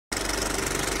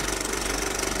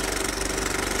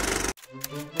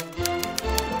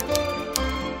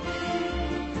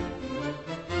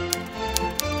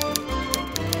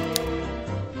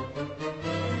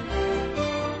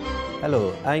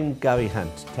Hello, I'm Gary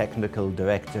Hunt, Technical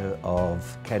Director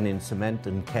of Kennin Cement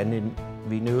and Kennin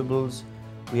Renewables.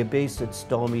 We are based at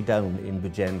Stormy Down in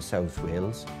Bridgend, South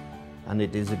Wales, and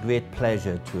it is a great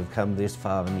pleasure to have come this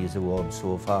far in these awards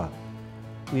so far.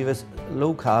 We are a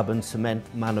low-carbon cement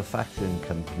manufacturing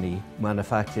company,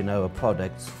 manufacturing our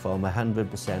products from 100%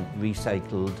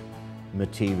 recycled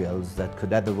materials that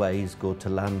could otherwise go to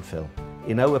landfill.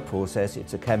 In our process,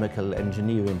 it's a chemical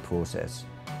engineering process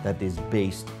that is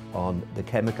based on the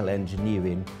chemical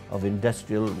engineering of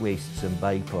industrial wastes and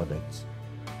byproducts.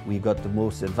 We've got the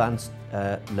most advanced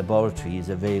laboratories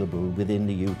available within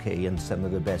the UK and some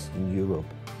of the best in Europe.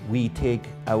 We take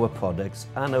our products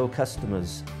and our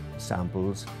customers'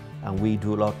 samples and we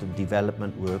do a lot of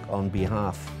development work on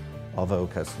behalf of our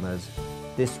customers.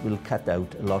 This will cut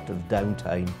out a lot of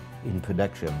downtime in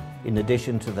production. In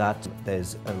addition to that,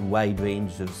 there's a wide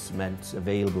range of cements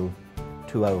available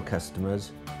to our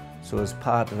customers. So as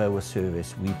part of our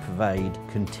service, we provide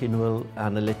continual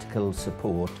analytical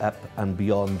support up and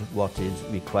beyond what is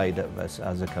required of us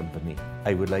as a company.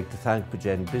 I would like to thank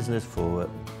Bridgend Business Forum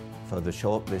for the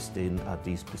shortlisting at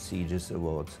these prestigious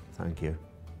awards. Thank you.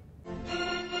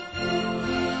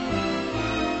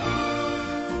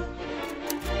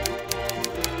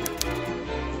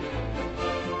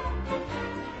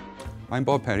 I'm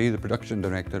Bob Perry, the Production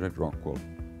Director at Rockwool.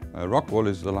 Rockwool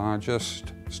is the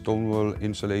largest stone wool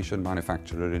insulation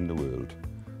manufacturer in the world.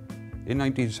 In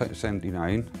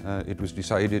 1979, it was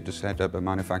decided to set up a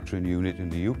manufacturing unit in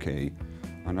the UK,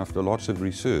 and after lots of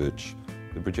research,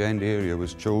 the Bridgend area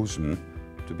was chosen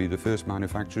to be the first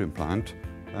manufacturing plant,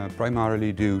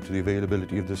 primarily due to the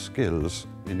availability of the skills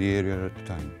in the area at the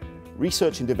time.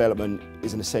 Research and development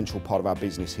is an essential part of our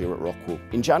business here at Rockwool.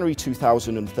 In January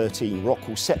 2013,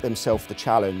 Rockwool set themselves the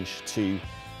challenge to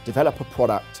develop a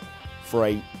product for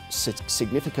a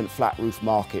significant flat roof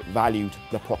market valued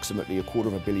at approximately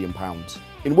 £250 million.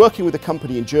 In working with a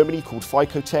company in Germany called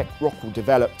Ficotech, Rockwool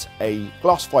developed a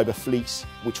glass fibre fleece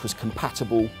which was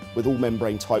compatible with all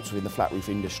membrane types within the flat roof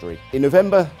industry. In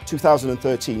November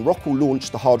 2013, Rockwool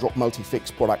launched the Hard Rock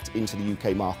Multi-Fix product into the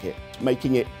UK market,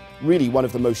 making it really one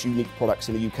of the most unique products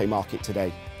in the UK market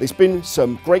today. There's been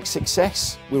some great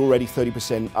success. We're already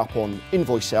 30% up on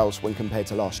invoice sales when compared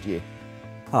to last year.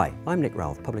 Hi, I'm Nick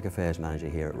Ralph, Public Affairs Manager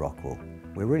here at Rockwool.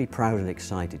 We're really proud and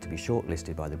excited to be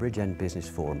shortlisted by the Bridgend Business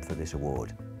Forum for this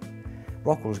award.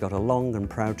 Rockwool's got a long and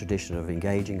proud tradition of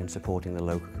engaging and supporting the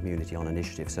local community on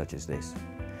initiatives such as this.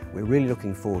 We're really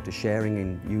looking forward to sharing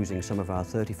and using some of our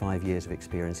 35 years of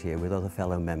experience here with other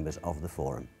fellow members of the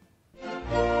forum.